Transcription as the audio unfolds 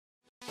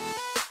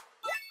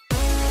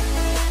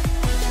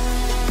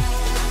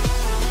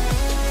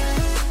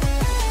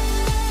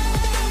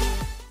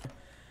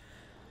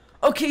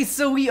Okay,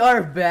 so we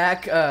are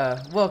back.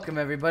 Welcome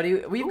everybody.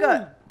 We've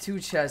got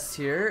two chests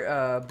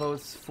here,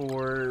 both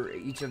for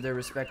each of their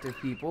respective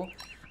people.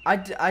 I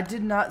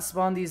did not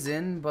spawn these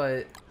in,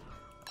 but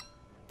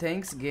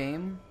thanks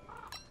game.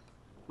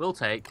 We'll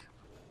take.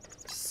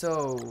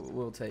 So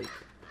we'll take.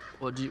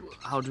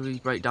 How do we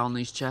break down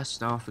these chests?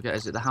 Now I forget.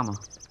 Is it the hammer?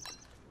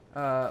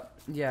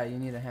 Yeah, you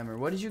need a hammer.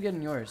 What did you get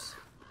in yours?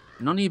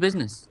 None of your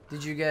business.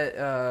 Did you get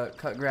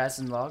cut grass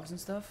and logs and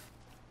stuff?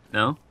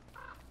 No.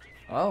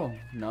 Oh,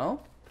 no?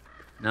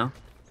 No.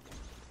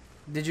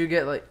 Did you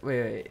get like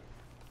wait.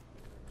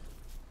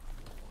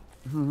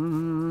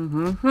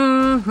 Don't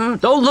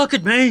look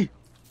at me!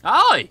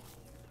 Aye!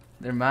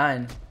 They're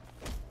mine.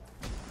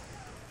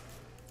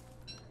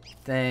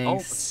 Thanks. Oh,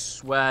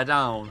 swear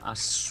down. I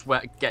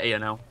swear. Get here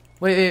now.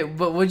 Wait,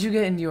 but what'd you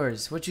get in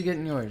yours? What'd you get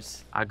in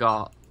yours? I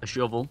got a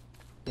shovel.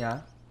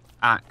 Yeah.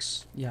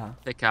 Axe. Yeah.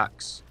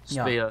 Pickaxe.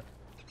 Spear. Yeah.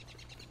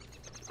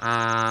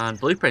 And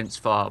blueprints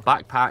for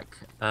backpack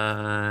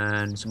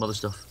and some other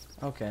stuff.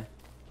 Okay.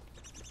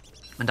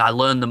 And I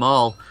learned them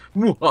all.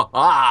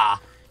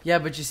 Yeah,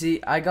 but you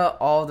see, I got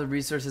all the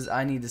resources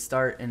I need to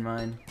start in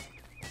mine.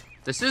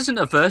 This isn't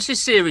a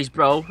versus series,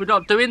 bro. We're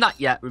not doing that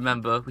yet,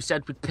 remember? We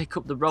said we'd pick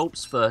up the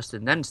ropes first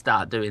and then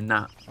start doing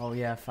that. Oh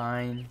yeah,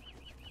 fine.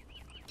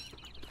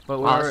 But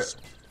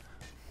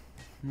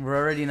we're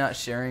already not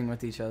sharing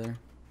with each other.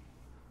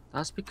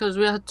 That's because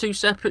we had two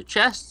separate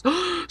chests.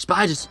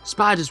 Spiders!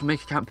 Spiders! We'll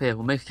make a camp here.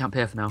 We'll make a camp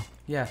here for now.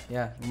 Yeah,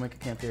 we'll make a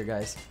camp here,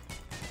 guys.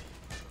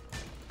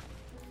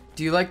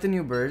 Do you like the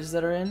new birds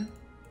that are in?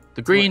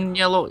 The green,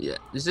 yellow... Yeah.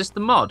 Is this the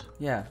mod?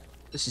 Yeah.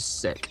 This is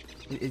sick.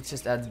 It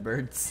just adds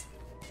birds.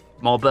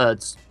 More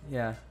birds.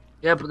 Yeah.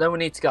 Yeah, but then we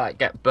need to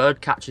get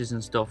bird catchers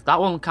and stuff. That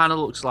one kind of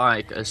looks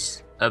like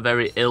a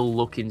very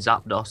ill-looking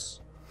Zapdos.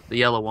 The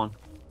yellow one.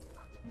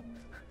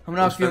 I'm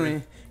not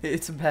feeling...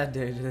 It's a bad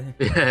day today.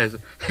 Yeah,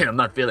 I'm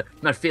not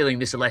feeling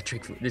this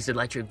electric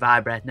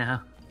vibe right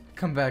now.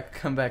 Come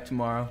back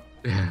tomorrow.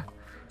 Yeah.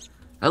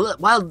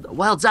 Wild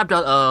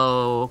Zapdos.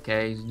 Oh,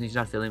 okay. He's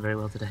not feeling very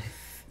well today.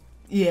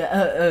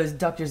 Yeah,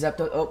 Dr.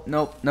 Zapdos. Oh,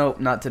 nope,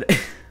 not today.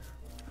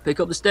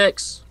 Pick up the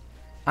sticks.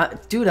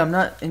 Dude, I'm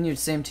not in your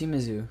same team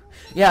as you.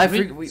 Yeah,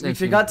 we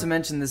forgot to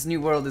mention this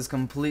new world is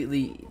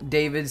completely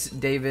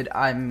David,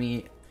 I'm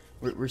me.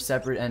 We're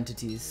separate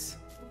entities.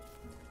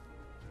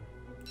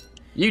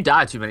 You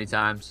died too many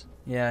times.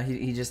 Yeah,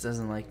 he just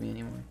doesn't like me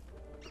anymore.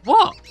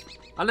 What?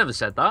 I never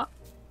said that.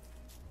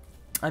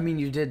 I mean,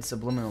 you did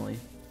subliminally.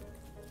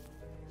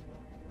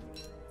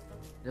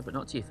 Yeah, but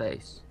not to your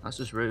face. That's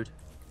just rude.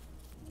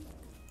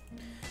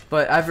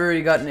 But I've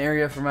already got an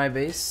area for my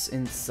base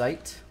in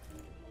sight.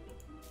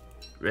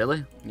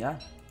 Really? Yeah.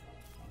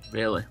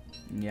 Really?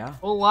 Yeah.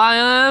 Well,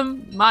 I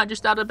might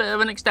just add a bit of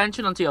an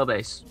extension onto your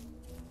base.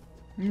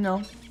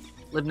 No.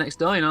 Live next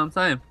door, you know what I'm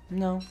saying?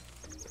 No.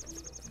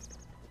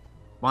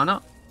 Why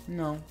not?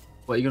 No.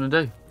 What are you gonna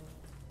do? In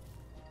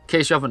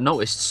case you haven't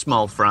noticed,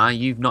 small fry,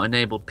 you've not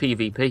enabled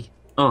PvP.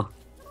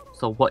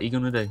 So what are you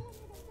gonna do?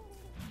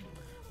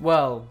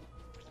 Well,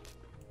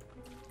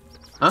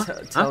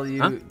 tell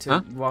you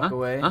to walk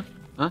away.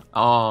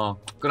 Oh,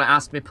 gonna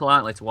ask me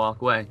politely to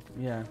walk away.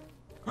 Yeah.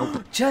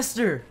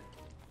 Chester.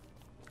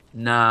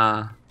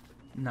 Nah.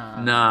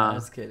 I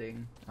was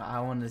kidding. I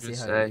wanted to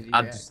see how you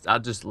react.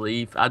 I'd just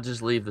leave. I'd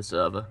just leave the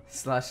server.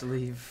 /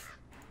 leave.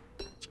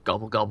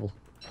 Gobble gobble.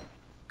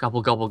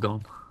 Gobble gobble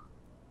gone.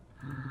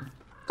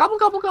 Gobble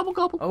gobble gobble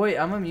gobble. Oh wait,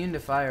 I'm immune to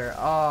fire.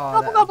 Oh,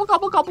 gobble gobble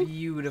gobble gobble.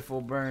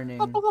 Beautiful burning.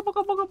 Gobble gobble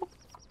gobble gobble.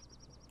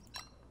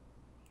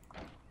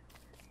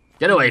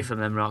 Get away from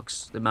them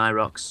rocks. They're my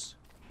rocks.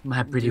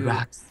 My pretty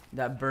rocks.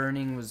 That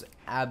burning was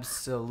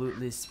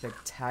absolutely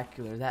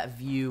spectacular. That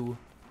view.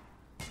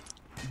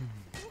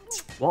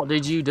 What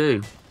did you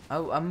do?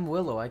 I'm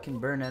Willow. I can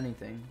burn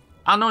anything.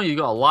 I know you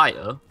got a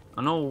lighter.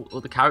 I know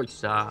what the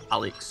characters are,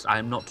 Alex. I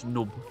am not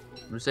Nub.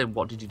 I'm just saying,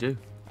 what did you do?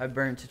 I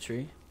burnt a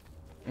tree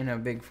in a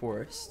big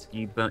forest.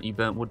 You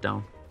burnt wood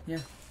down? Yeah.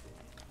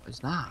 What's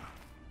that?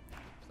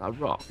 Is that a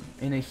rock?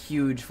 In a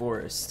huge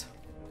forest.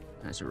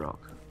 That's a rock.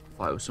 I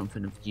thought it was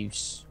something of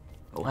use.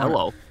 Oh,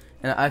 hello.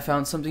 And I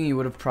found something you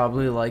would have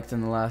probably liked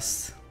in the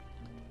last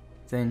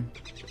thing.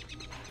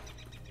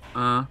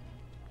 Yeah.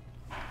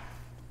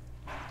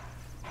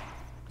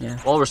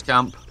 Walrus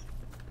camp.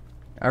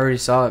 I already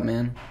saw it,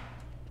 man.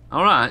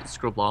 Alright,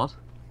 scrub lord.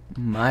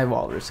 My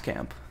walrus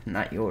camp,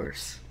 not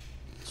yours.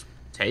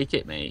 Take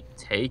it, mate.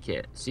 Take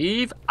it.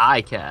 See if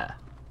I care.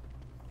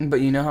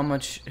 But you know how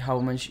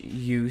much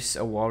use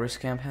a walrus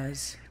camp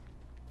has?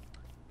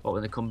 What,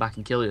 when they come back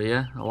and kill you,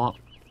 yeah? A lot.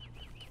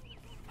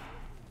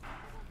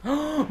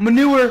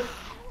 Manure!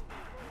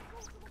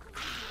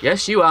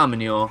 Yes, you are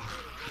manure.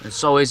 And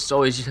so is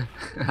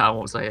I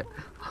won't say it.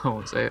 I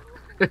won't say it.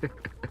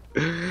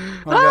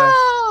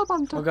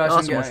 Oh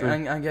gosh,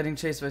 I'm getting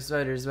chased by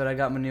spiders, but I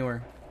got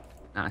manure.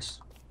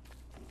 Nice.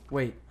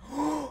 Wait.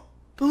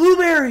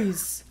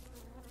 Blueberries!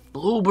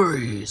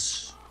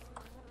 Blueberries!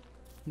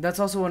 That's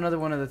also another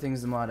one of the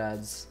things the mod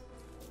adds.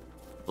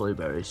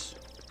 Blueberries.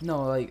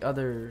 No, like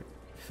other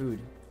food.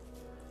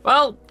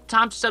 Well,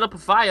 time to set up a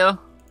fire.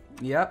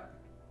 Yep.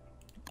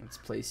 Let's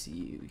place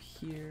you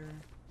here.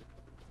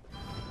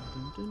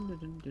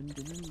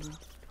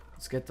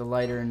 Let's get the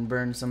lighter and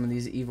burn some of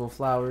these evil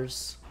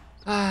flowers.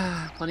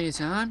 Plenty of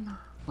time.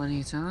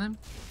 Plenty of time.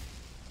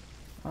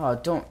 Oh,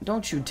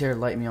 don't you dare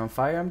light me on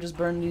fire. I'm just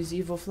burning these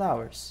evil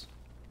flowers.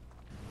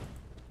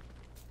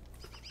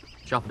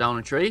 Chop down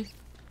a tree.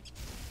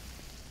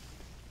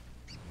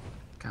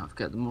 Can't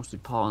forget the most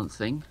important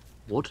thing.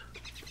 Wood.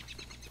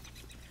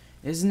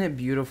 Isn't it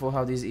beautiful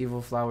how these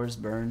evil flowers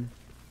burn?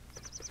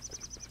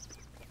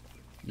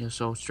 You're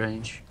so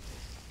strange.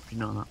 You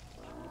know that.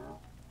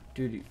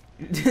 Dude,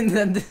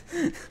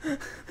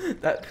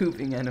 that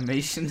pooping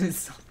animation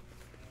is...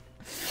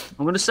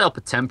 I'm gonna set up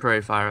a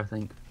temporary fire, I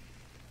think.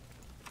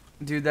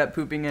 Dude, that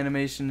pooping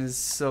animation is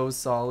so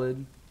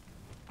solid.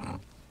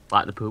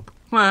 Like the poop.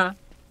 I've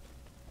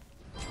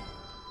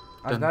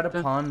got a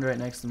pond right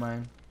next to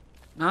mine.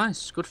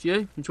 Nice, good for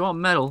you. Do you want a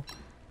medal?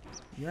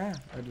 Yeah,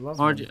 I'd love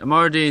one. one. I'm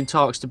already in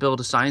talks to build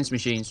a science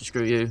machine, so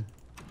screw you.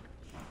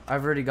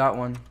 I've already got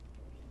one.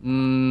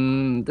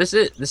 This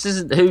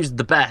isn't who's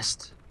the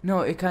best.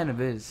 No, it kind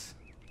of is.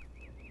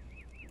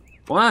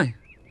 Why?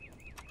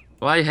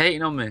 Why are you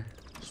hating on me?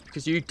 Just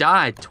because you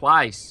died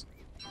twice.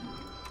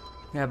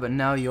 Yeah, but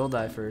now you'll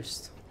die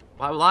first.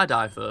 Why will I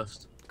die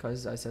first?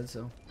 Because I said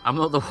so. I'm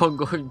not the one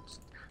going,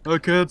 I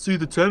can't see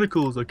the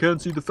tentacles. I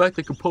can't see the fact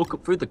they can poke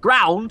up through the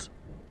ground.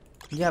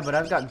 Yeah, but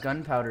I've got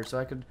gunpowder, so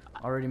I could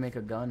already make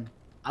a gun.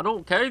 I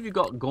don't care if you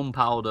got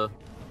gunpowder.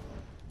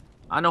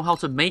 I know how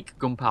to make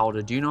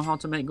gunpowder. Do you know how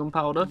to make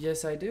gunpowder?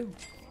 Yes, I do.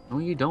 No,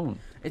 you don't.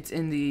 It's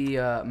in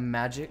the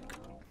magic.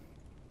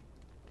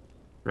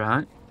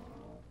 Right.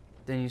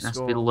 Then you It has to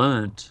scroll. be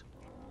learnt.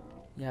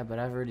 Yeah, but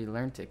I've already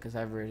learnt it because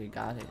I've already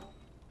got it.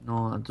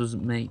 No, that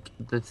doesn't make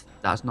this.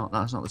 That's not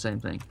the same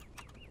thing.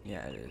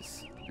 Yeah, it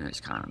is.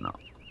 It's kind of not.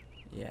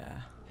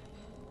 Yeah.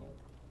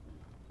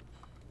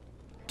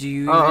 Do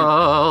you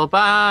All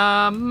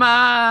by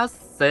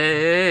myself.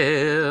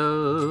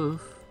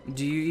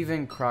 do you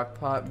even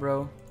crockpot,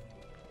 bro?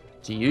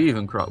 Do you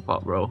even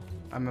crockpot, bro?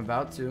 I'm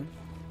about to.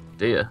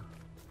 Do you? Yeah.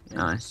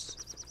 Nice.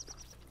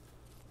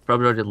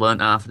 Probably already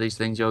learnt half of these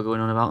things you're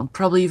going on about and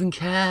probably even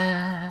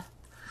care.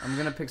 I'm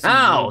gonna pick some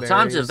Now,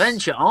 time to blueberries.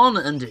 venture on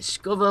and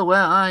discover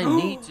where I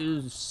need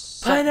to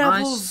set my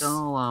Pineapples!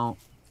 stall out.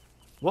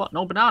 What?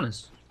 No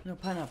bananas? No,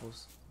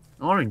 pineapples.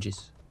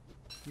 Oranges?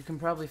 You can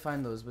probably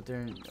find those, but they're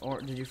in, or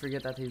did you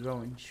forget that they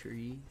grow in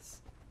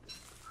trees?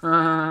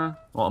 What,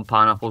 and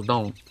pineapples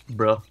don't,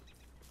 bruh.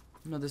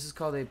 No, this is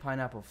called a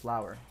pineapple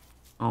flower.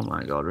 Oh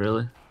my god,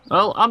 really?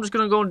 Well, I'm just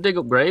gonna go and dig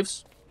up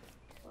graves.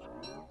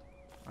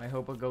 I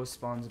hope a ghost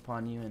spawns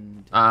upon you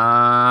and...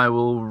 I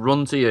will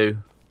run to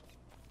you.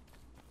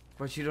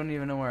 But you don't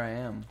even know where I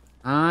am.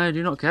 I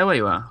do not care where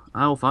you are.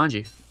 I will find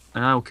you.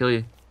 And I will kill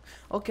you.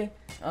 Okay,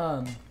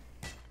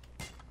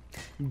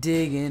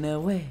 digging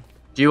away.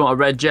 Do you want a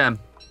red gem?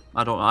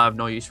 I have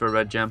no use for a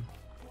red gem.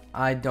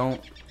 I don't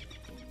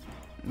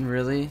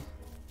really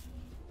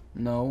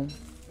know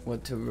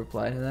what to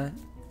reply to that.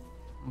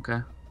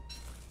 Okay.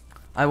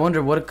 I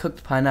wonder what a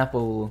cooked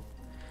pineapple will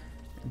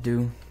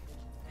do.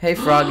 Hey,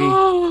 Froggy.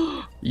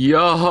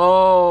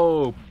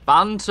 Yo,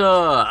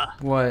 banter.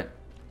 What?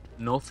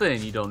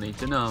 Nothing you don't need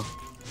to know.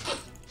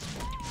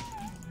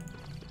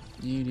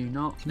 You do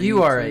not need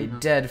You are to a know.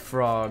 dead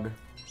frog.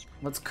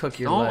 Let's cook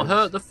your Don't legs.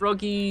 hurt the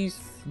froggies.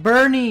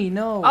 Bernie,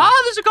 no. Ah,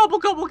 there's a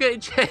gobble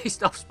getting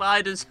chased off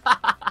spiders.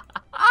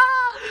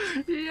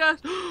 Yes.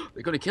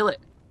 They're gonna kill it.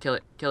 Kill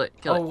it. Kill it.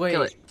 Kill Oh, it. wait.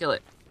 Kill it. Kill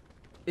it.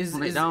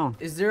 Put it down.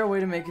 Is there a way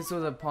to make it so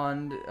the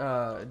pond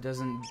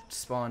doesn't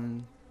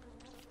spawn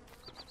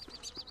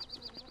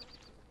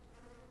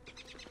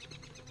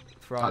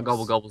frogs? That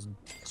gobble's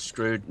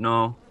screwed.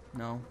 No.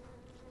 No.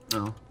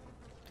 No.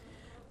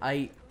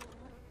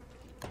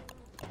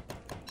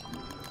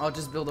 I'll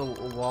just build a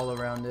wall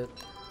around it.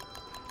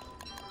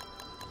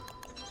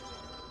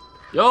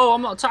 Yo,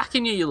 I'm not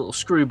attacking you, you little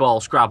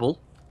screwball Scrabble.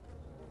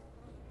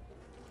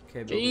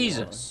 Okay,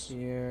 Jesus.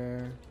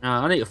 Here.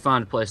 I need to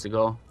find a place to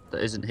go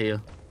that isn't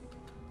here.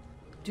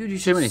 Dude, you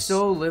Too many should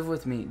so live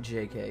with me,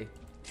 JK.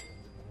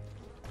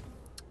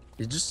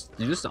 You're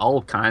just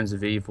all kinds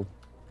of evil.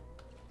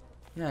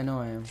 Yeah, I know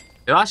I am.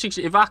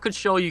 If I could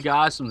show you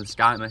guys some of the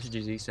Skype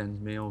messages he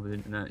sends me over the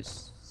internet,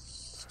 it's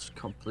just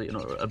complete and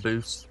utter a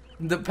boost.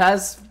 The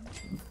past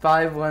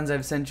 5 ones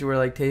I've sent you were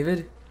like,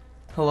 David?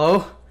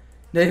 Hello?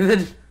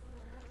 David?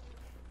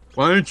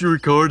 Why aren't you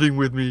recording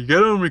with me?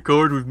 Get on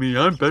record with me.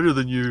 I'm better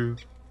than you.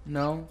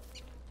 No?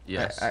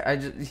 Yes. I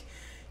just...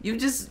 You've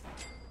just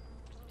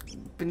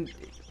been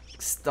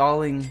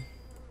stalling.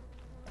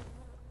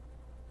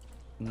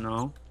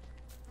 No.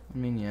 I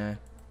mean, yeah.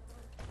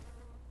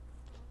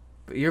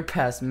 But your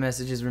past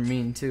messages were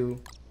mean,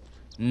 too.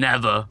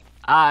 Never.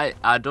 I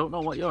don't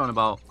know what you're on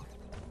about.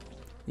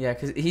 Yeah,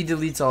 because he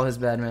deletes all his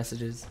bad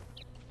messages.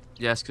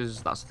 Yes,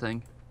 because that's the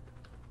thing.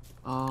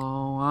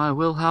 Oh, I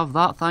will have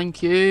that,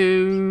 thank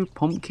you.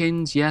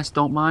 Pumpkins, yes,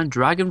 don't mind.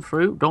 Dragon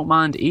fruit, don't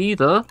mind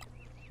either.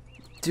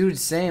 Dude,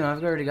 same.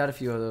 I've already got a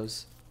few of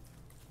those.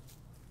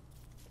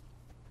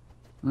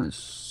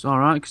 That's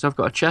alright, because I've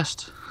got a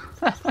chest.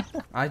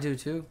 I do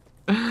too.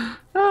 I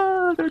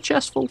got a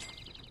chest full.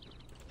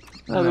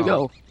 There we No.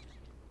 go.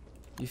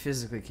 You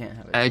physically can't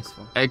have a chest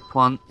full.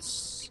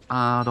 Eggplants.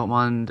 I don't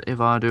mind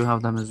if I do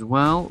have them as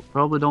well.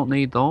 Probably don't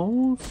need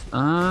those.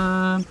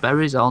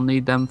 Berries, I'll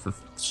need them for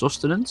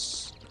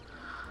sustenance.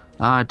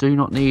 I do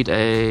not need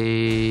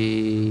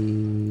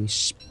a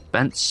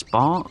spent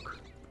spark.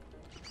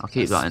 I'll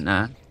keep that in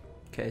there.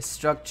 Okay,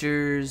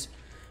 structures.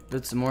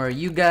 Build some more of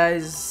you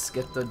guys.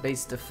 Get the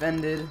base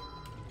defended.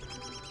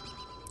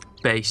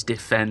 Base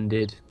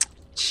defended.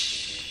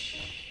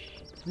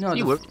 No,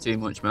 You work too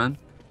much, man.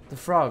 the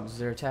frogs,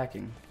 they're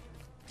attacking.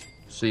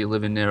 So you're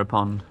living near a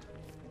pond.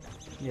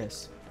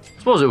 Yes. I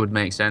suppose it would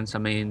make sense. I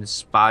mean, there's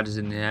spiders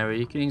in the area.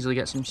 You can easily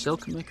get some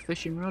silk and make a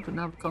fishing rod and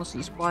have a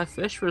constant supply of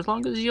fish for as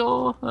long as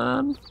your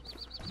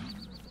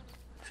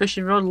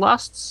fishing rod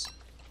lasts.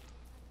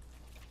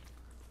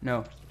 No.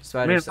 I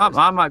Spiders. mean,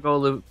 I might go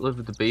live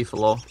with the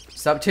beefalo.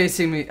 Stop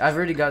chasing me. I've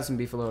already got some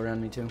beefalo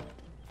around me too.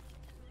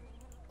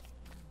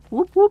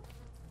 Whoop whoop.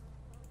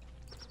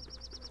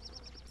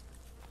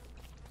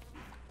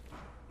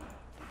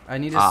 I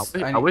need to.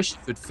 I wish you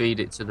could feed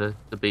it to the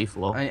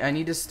beefalo. I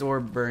need to store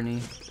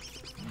Bernie.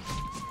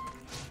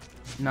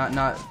 Not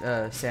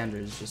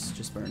Sanders,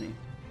 just Bernie.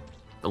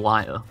 The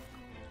lighter.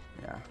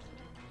 Yeah.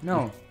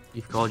 No.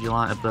 You've called your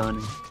lighter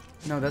Bernie.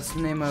 No, that's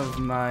the name of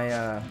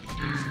my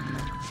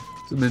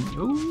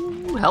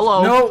Ooh,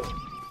 hello. No.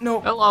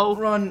 No. Hello.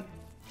 Run.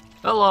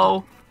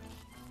 Hello.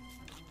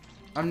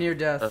 I'm near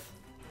death.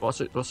 What's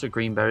a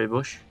greenberry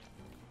bush?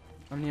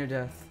 I'm near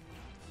death.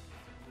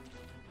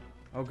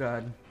 Oh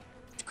god.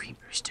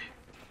 Greenberries do.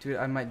 Dude,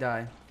 I might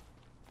die.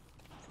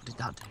 What did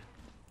that do?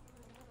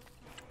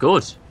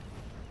 Good.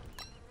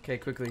 Okay,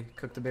 quickly.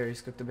 Cook the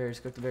berries, cook the berries,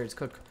 cook the berries.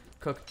 Cook.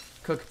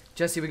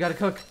 Jesse, we gotta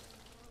cook.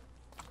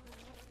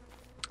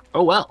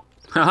 Oh well.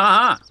 Ha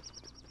ha ha.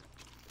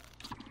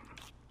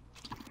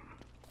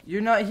 You're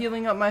not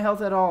healing up my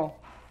health at all.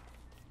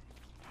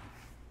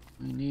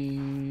 We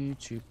need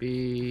to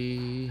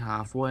be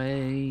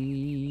halfway,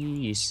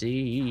 you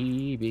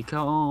see,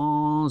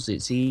 because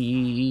it's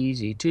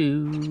easy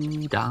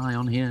to die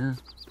on here.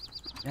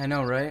 I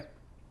know, right?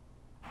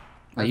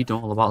 Now, you know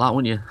all about that,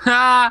 wouldn't you?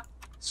 Ha!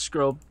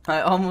 Scrub.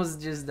 I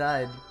almost just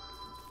died.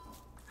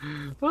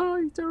 Oh,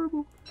 you're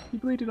terrible.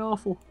 You're bleeding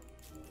awful.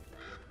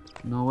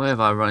 No way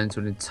have I run into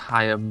an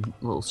entire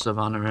little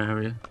savannah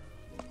area.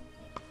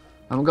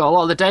 I haven't got a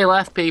lot of the day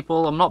left,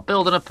 people. I'm not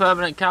building a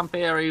permanent camp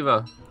here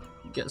either.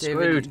 Get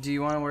David, screwed. do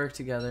you want to work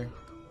together?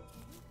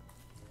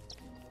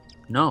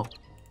 No.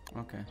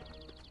 Okay.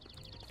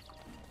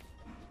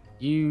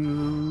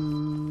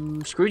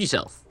 You screwed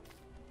yourself.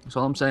 That's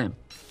all I'm saying.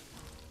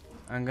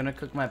 I'm gonna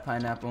cook my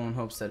pineapple in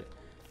hopes that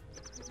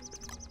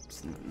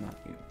it's not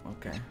you.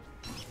 Okay.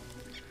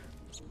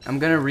 I'm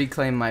gonna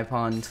reclaim my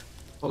pond.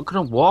 What can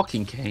a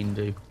walking cane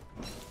do?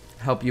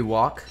 Help you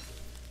walk?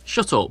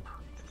 Shut up.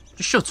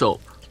 Just shut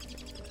up.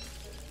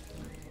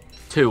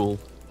 Tool.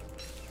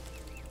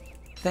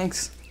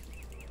 Thanks.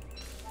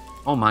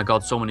 Oh my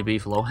god, so many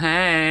beefalo.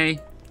 Hey!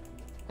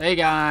 Hey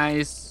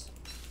guys!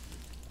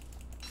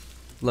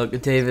 Look,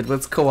 David,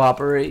 let's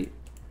cooperate.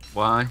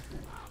 Why?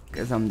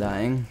 Because I'm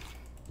dying.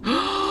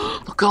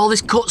 Look at all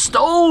this cut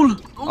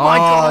stone! Oh my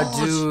god!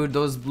 Dude,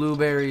 those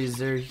blueberries,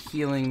 they're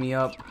healing me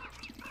up.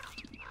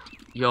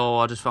 Yo,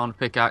 I just found a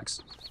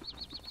pickaxe.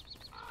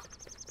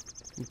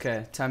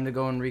 Okay, time to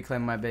go and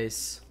reclaim my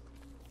base.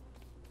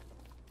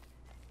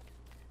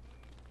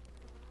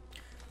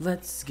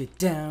 Let's get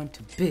down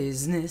to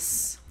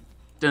business.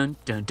 Dun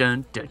dun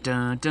dun dun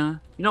dun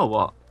dun. You know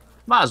what?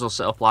 Might as well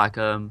set up like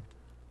I'll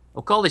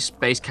call this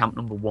base camp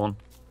number 1.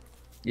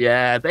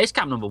 Yeah, base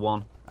camp number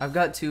 1. I've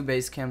got 2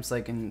 base camps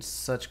like in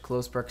such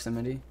close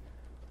proximity.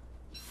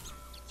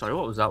 Sorry,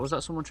 what was that? Was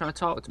that someone trying to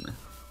talk to me?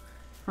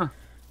 Huh.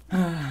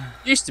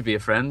 Used to be a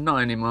friend,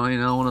 not anymore, you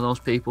know, one of those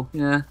people.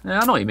 Yeah,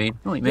 I know what you mean.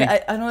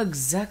 Yeah, I know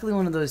exactly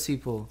one of those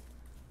people.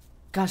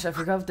 Gosh, I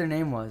forgot what their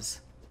name was.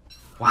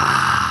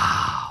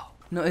 Wow.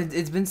 No,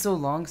 it's been so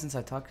long since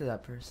I talked to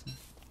that person.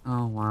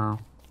 Oh, wow.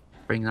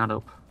 Bring that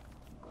up.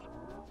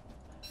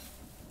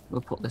 We'll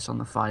put this on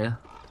the fire.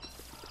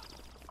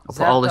 I'll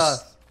put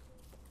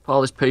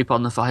all this poop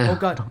on the fire. Oh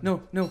god,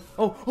 no.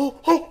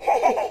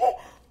 Oh.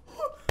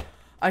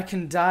 I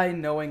can die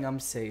knowing I'm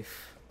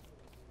safe.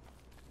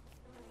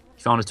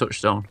 You found a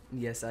touchstone?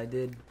 Yes, I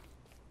did.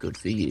 Good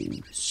for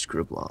you,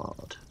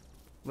 Scrublord.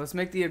 Let's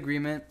make the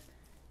agreement.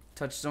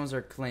 Touchstones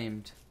are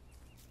claimed.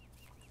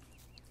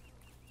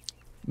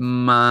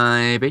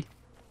 Maybe.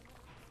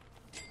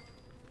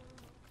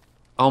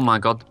 Oh my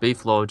god, the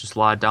beefalo just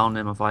lied down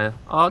near my fire.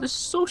 Oh, this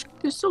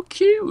is so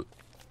cute.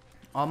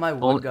 All my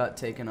wood got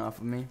taken off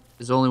of me.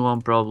 There's only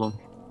one problem.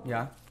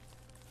 Yeah?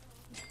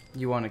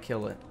 You want to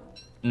kill it?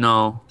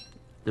 No.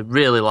 They're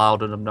really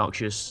loud and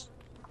obnoxious.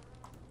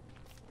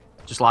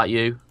 Just like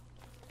you.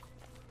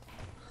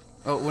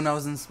 Oh, when I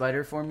was in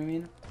spider form, you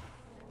mean?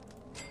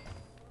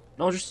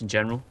 No, just in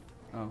general.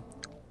 Oh.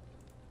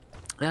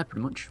 Yeah,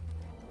 pretty much.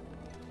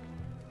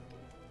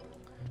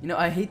 You know,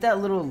 I hate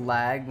that little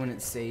lag when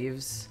it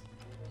saves.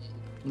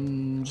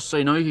 Just so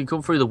you know, you can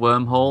come through the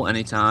wormhole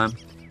anytime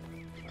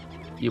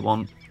you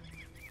want.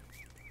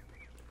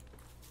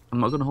 I'm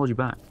not gonna hold you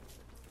back.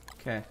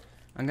 Okay.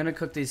 I'm gonna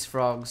cook these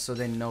frogs so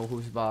they know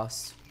who's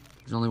boss.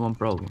 There's only one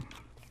problem.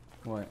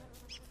 What?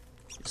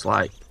 It's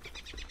like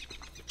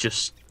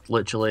just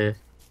literally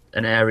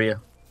an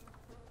area.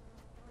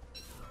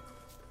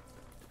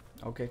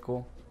 Okay,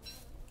 cool.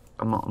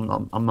 I'm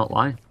not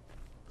lying.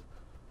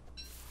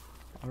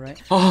 All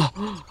right. Oh.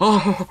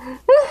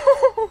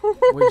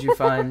 What'd you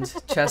find?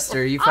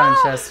 Chester. You found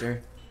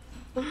Chester.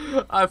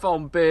 I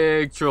found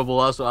big trouble.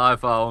 That's what I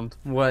found.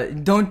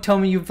 What? Don't tell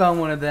me you found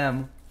one of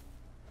them.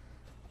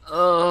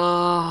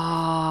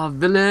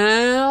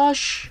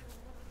 Village.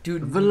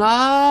 Dude.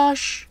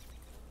 Village.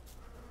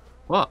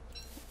 What?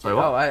 Sorry,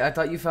 what? Oh, I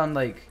thought you found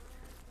like,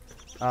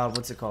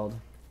 what's it called?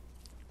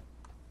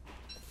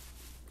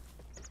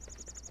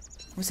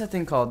 What's that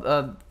thing called?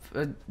 A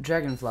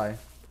dragonfly.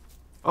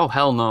 Oh,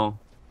 hell no.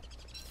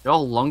 You know how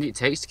long it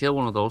takes to kill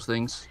one of those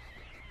things?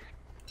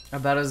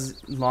 About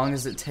as long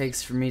as it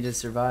takes for me to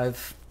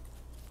survive.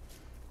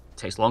 It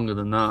takes longer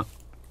than that.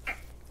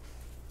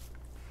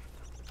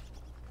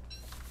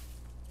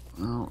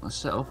 Well, let's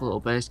set up a little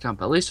base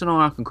camp. At least I know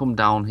I can come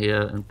down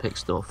here and pick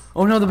stuff.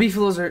 Oh no, the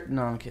beefaloes are...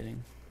 No, I'm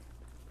kidding.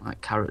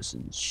 Like carrots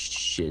and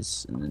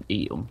shiz, and then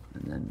eat them.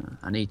 And then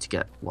I need to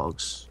get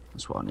logs.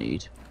 That's what I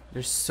need.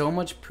 There's so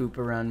much poop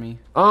around me.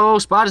 Oh,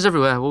 spiders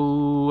everywhere.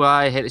 Oh,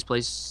 I hate this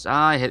place.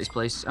 I hate this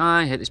place.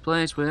 I hate this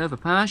place with a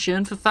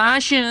passion for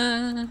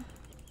fashion.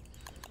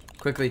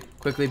 Quickly,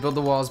 quickly, build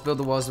the walls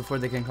before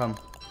they can come.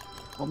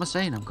 What am I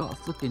saying? I've got a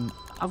flipping...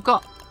 I've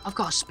got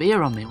a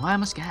spear on me. Why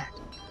am I scared?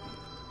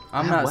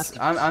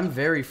 I'm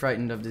very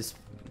frightened of this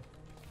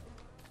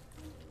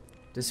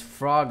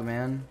frog,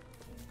 man.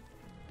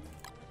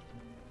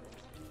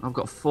 I've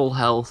got full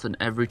health and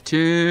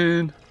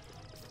everything.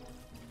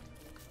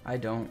 I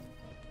don't.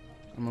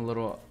 I'm a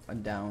little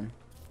down.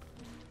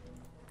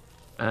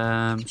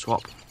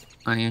 Swap.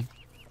 Thank you.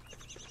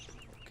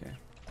 Okay.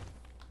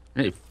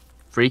 It's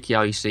freaky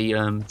how you see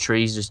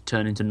trees just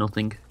turn into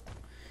nothing.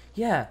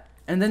 Yeah,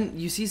 and then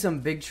you see some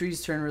big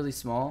trees turn really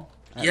small.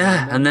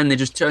 Yeah, and then they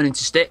just turn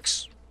into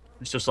sticks.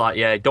 It's just like,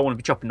 yeah, don't want to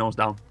be chopping those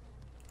down.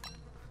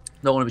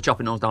 Don't want to be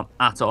chopping those down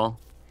at all.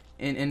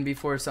 In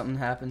before something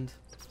happened.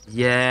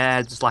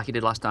 Yeah, just like it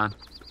did last time.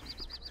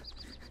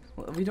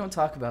 Well, we don't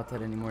talk about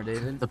that anymore,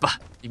 David.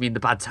 You mean the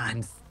bad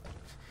times?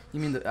 You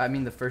mean I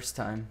mean the first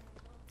time.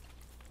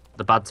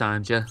 The bad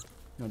times, yeah.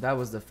 No, that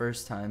was the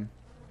first time.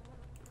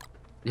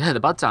 Yeah, the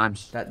bad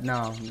times.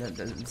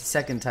 The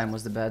second time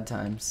was the bad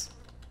times.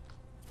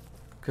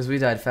 Because we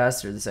died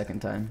faster the second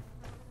time.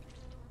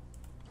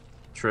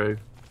 True.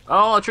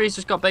 Oh, the tree's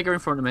just got bigger in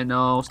front of me.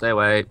 No, stay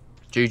away.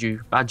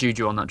 Juju. Bad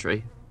juju on that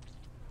tree.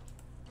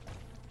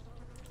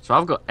 So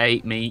I've got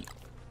 8 meat.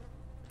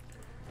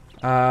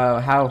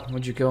 How?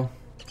 What'd you kill?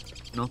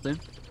 Nothing.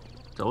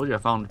 Told you I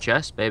found a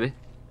chest, baby.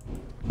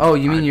 Oh,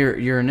 you mean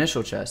your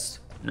initial chest?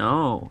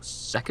 No,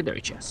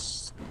 secondary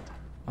chest.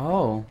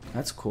 Oh,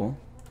 that's cool.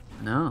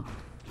 No.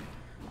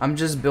 I'm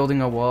just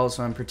building a wall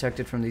so I'm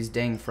protected from these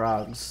dang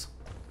frogs.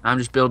 I'm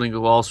just building a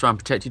wall so I'm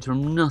protected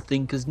from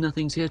nothing, because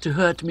nothing's here to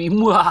hurt me.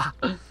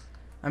 Mwah!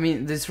 I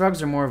mean, these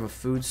frogs are more of a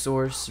food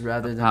source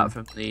rather than... Apart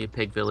from the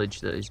pig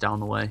village that is down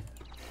the way.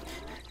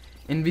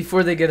 And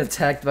before they get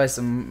attacked by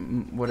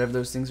some... whatever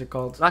those things are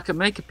called. I can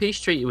make a peace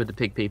treaty with the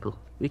pig people.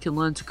 We can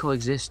learn to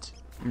coexist.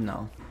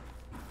 No.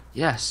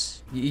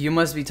 Yes. You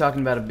must be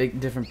talking about a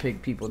different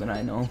pig people than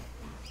I know.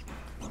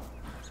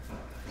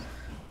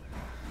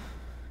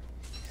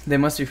 They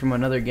must be from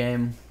another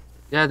game.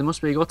 Yeah, there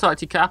must be. Go talk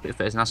to your carpet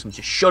face and ask them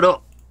to shut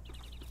up.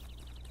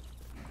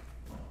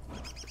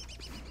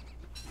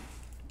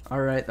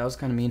 Alright, that was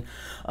kind of mean.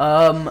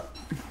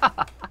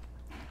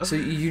 So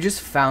you just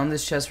found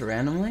this chest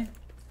randomly?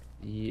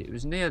 Yeah, it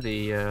was near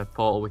the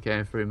portal we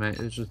came through, mate.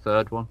 It was the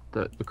third one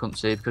that we couldn't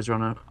see because we're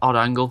on an odd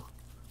angle.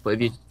 But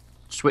if you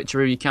switch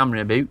around your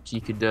camera about, you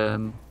could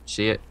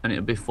see it, and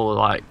it'll be full of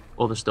like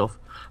other stuff.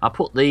 I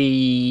put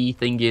the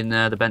thing in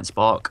there, the bent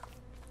spark.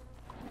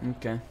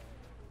 Okay.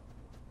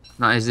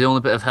 That is the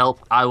only bit of help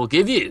I will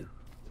give you.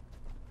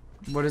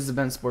 What does the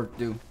bent sport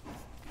do?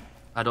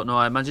 I don't know.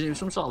 I imagine it was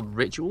some sort of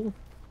ritual.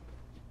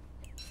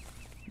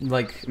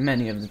 Like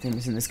many of the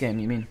things in this game,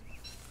 you mean?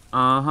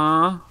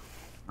 Uh-huh.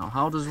 Now,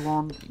 how does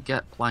one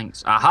get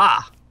planks?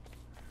 Aha!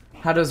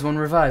 How does one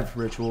revive?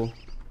 Ritual.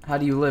 How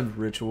do you live?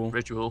 Ritual.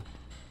 Ritual.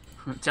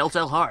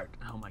 Telltale heart.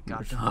 Oh my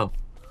god, no.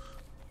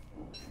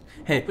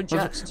 Hey,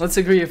 let's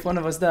agree if one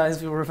of us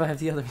dies, we'll revive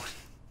the other one.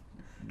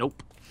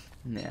 Nope.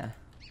 Nah.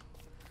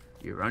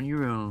 You're on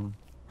your own.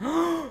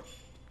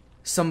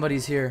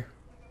 Somebody's here.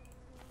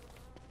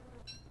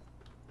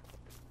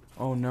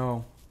 Oh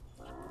no.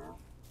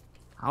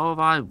 How have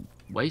I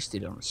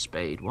wasted on a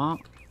spade? What?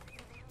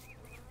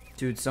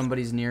 Dude,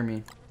 somebody's near me.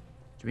 Do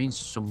you mean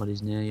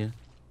somebody's near you?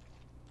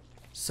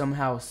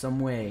 Somehow, some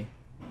way,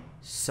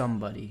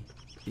 somebody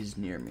is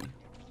near me.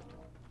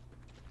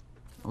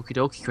 Okie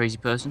dokie, crazy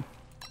person.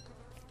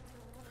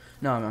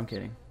 No, I'm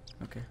kidding.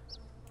 Okay.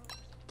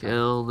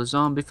 Kill the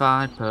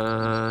zombified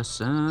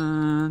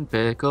person.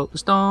 Pick up the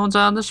stones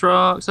and the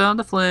rocks and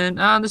the flint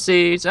and the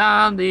seeds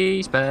and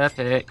the spare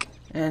pick.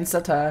 And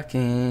stop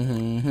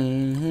talking.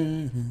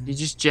 You're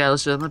just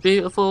jealous of my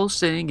beautiful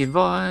singing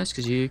voice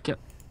because you kept.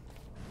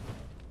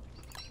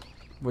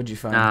 What'd you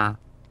find?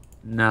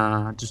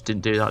 Nah, I just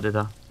didn't do that, did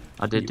I?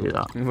 I did do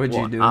that. What'd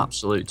you do?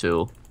 Absolute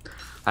tool.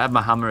 I had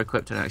my hammer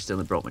equipped and I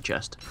accidentally broke my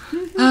chest.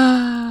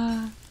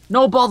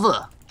 No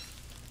bother!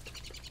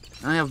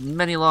 I have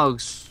many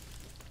logs.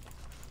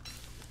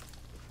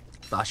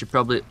 But I should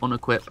probably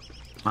unequip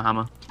my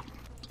hammer.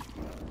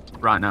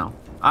 Right now.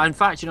 In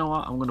fact, you know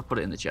what? I'm going to put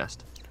it in the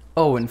chest.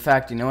 Oh, in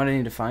fact, you know what I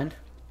need to find?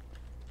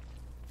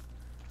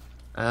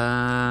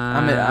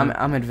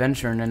 I'm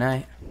adventuring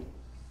tonight.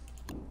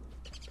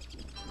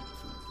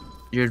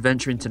 You're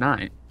adventuring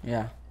tonight?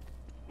 Yeah.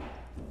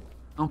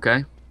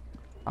 Okay.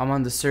 I'm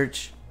on the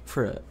search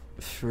for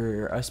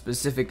a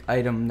specific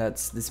item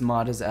this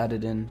mod has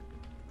added in.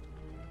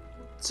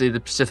 See, the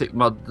specific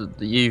mod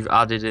that you've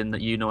added in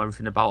that you know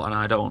everything about and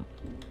I don't.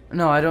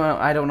 No, I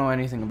don't know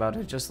anything about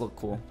it. It just looked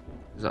cool.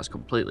 'Cause that's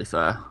completely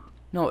fair.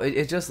 No,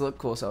 it just looked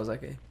cool, so I was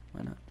like, hey,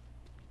 why not?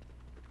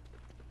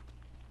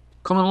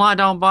 Come and lie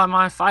down by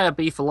my fire,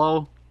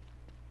 beefalo.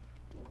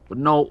 But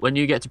no, when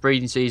you get to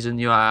breeding season,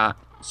 you are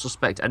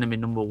suspect enemy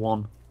number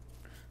 1.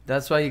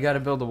 That's why you gotta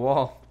build a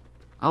wall.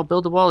 I'll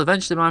build a wall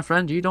eventually, my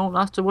friend. You don't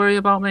have to worry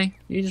about me.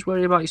 You just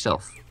worry about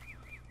yourself.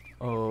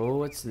 Oh,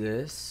 what's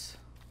this?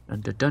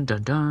 Dun dun dun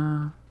dun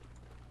dun.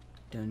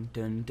 Dun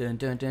dun dun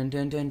dun dun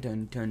dun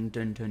dun dun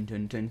dun dun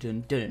dun dun dun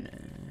dun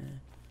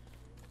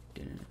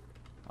dun.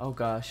 Oh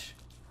gosh.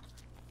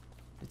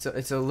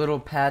 It's a little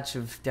patch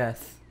of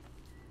death.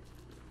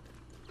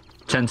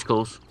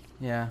 Tentacles.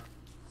 Yeah.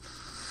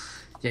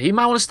 Yeah, you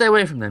might want to stay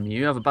away from them.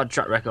 You have a bad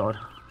track record.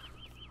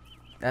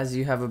 As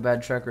you have a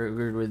bad track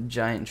record with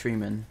giant tree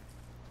men.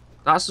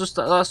 That's just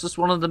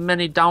one of the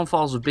many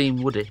downfalls of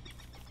being woody.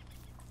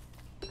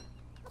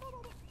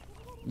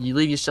 You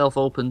leave yourself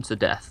open to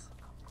death.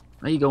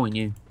 Where you going,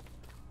 you?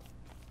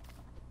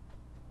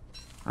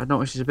 I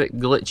noticed it's a bit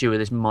glitchy with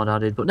this mod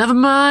added, but never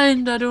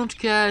mind. I don't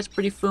care. It's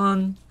pretty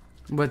fun.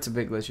 What's a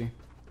bit glitchy?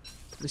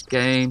 This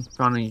game,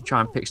 when you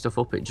try and pick stuff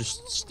up, it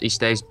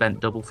stays bent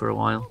double for a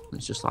while.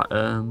 It's just like,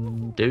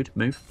 dude,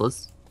 move,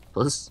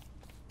 please.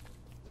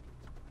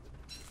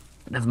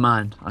 Never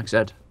mind. Like I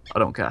said, I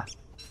don't care.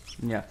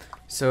 Yeah.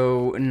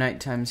 So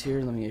nighttime's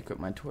here. Let me equip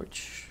my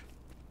torch.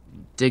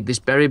 Dig this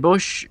berry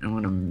bush. I'm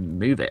gonna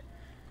move it.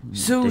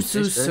 So.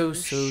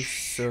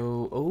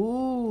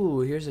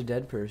 Oh, here's a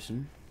dead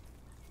person.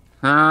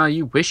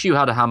 You wish you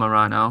had a hammer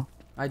right now.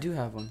 I do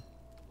have one.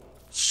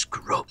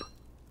 Scrub.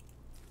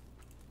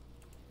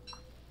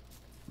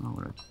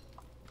 Oh,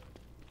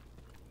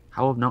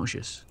 how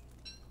obnoxious.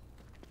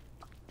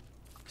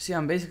 See,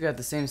 I'm basically at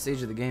the same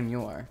stage of the game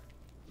you are.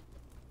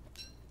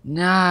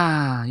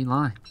 Nah, you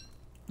lie.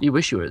 You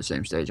wish you were at the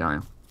same stage I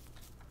am.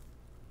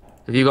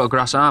 Have you got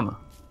grass armor?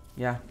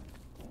 Yeah.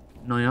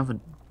 No, you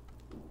haven't.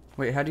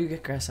 Wait, how do you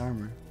get grass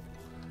armor?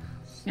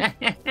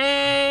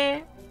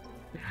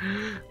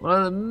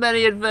 One of the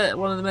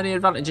many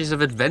advantages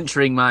of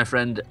adventuring, my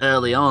friend,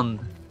 early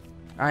on.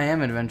 I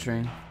am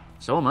adventuring.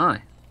 So am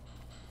I.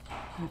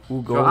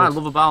 Ooh, What I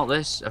love about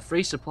this, a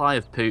free supply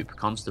of poop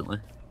constantly.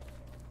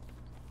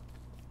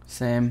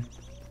 Same.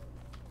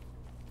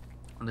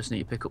 I just need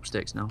to pick up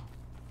sticks now.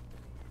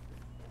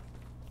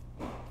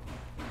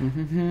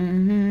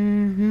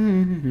 And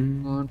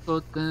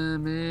put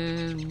them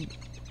in.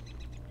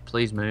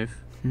 Please move.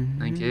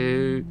 Thank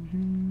you.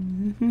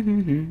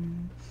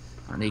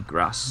 I need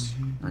grass.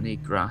 I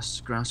need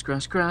grass.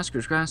 Grass.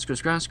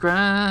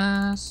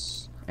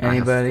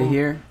 Anybody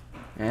here?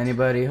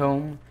 Anybody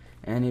home?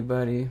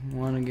 Anybody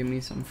want to give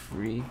me some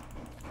free?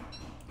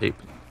 Poop.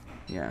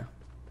 Yeah.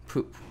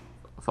 Poop.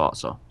 I thought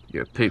so.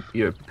 You're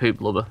a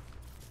poop lover.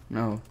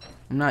 No,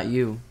 I'm not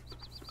you.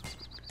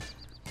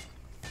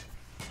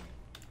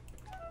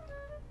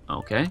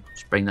 Okay,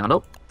 just bring that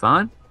up.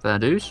 Fine. Fair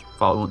dues.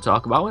 Thought we wouldn't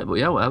talk about it, but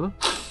yeah, whatever.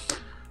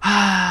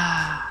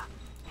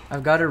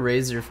 I've got a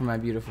razor for my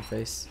beautiful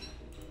face.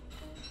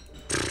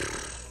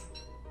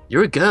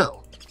 You're a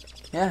girl.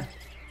 Yeah.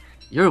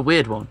 You're a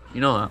weird one.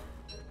 You know that.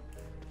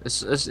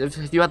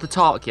 If you had the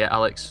talk yet,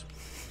 Alex?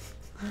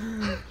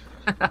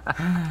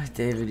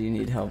 David, you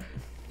need help.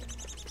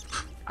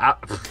 Ah.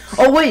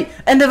 Oh wait!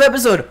 End of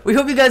episode! We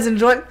hope you guys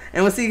enjoyed,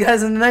 and we'll see you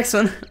guys in the next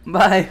one.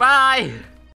 Bye! Bye!